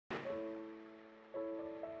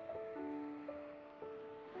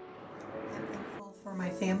For my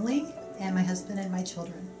family and my husband and my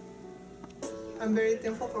children. I'm very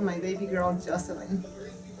thankful for my baby girl, Jocelyn.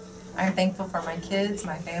 I'm thankful for my kids,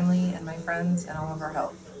 my family, and my friends, and all of our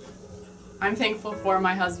help. I'm thankful for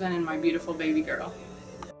my husband and my beautiful baby girl.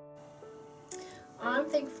 I'm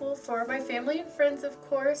thankful for my family and friends, of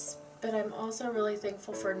course, but I'm also really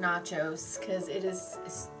thankful for nachos because it is a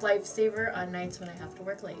lifesaver on nights when I have to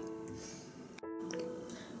work late.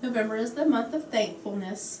 November is the month of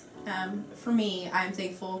thankfulness. For me, I'm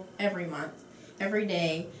thankful every month, every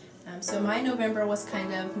day. So my November was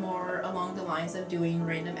kind of more along the lines of doing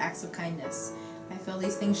random acts of kindness. I feel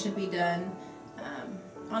these things should be done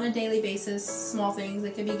on a daily basis, small things.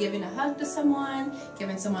 It could be giving a hug to someone,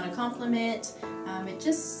 giving someone a compliment. It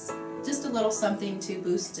just a little something to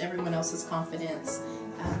boost everyone else's confidence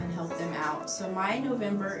and help them out. So my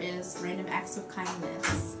November is random acts of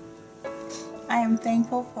kindness. I am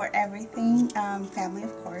thankful for everything, family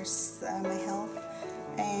of course, my health,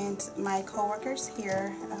 and my co-workers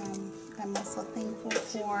here. I'm also thankful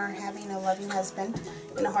for having a loving husband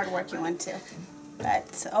and a hard-working one too.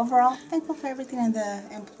 But overall, thankful for everything and the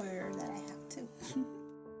employer that I have too.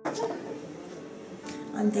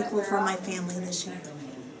 I'm thankful for my family this year.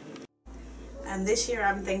 And this year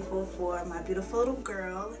I'm thankful for my beautiful little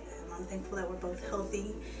girl. I'm thankful that we're both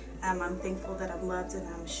healthy. I'm thankful that I'm loved and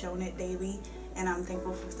I'm shown it daily. And I'm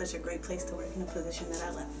thankful for such a great place to work in a position that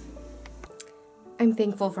I love. I'm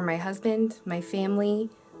thankful for my husband, my family,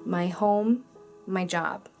 my home, my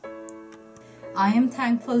job. I am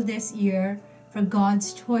thankful this year for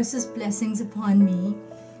God's choicest blessings upon me,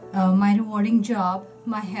 my rewarding job,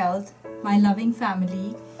 my health, my loving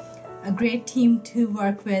family, a great team to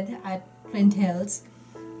work with at Flint Hills.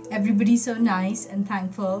 Everybody's so nice and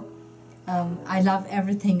thankful. I love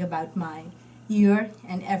everything about my year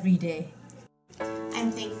and every day. I'm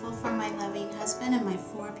thankful for my loving husband and my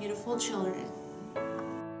 4 beautiful children.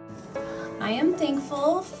 I am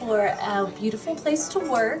thankful for a beautiful place to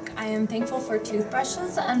work. I am thankful for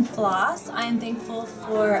toothbrushes and floss. I am thankful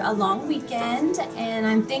for a long weekend, and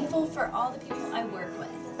I'm thankful for all the people I work with.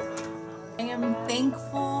 I am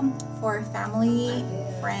thankful for family,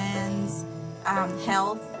 friends,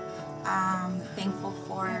 health. Thankful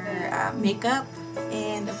for makeup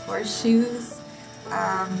and of course shoes.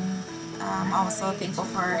 I'm also thankful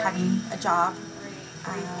for having a job,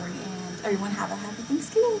 and everyone have a happy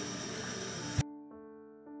Thanksgiving.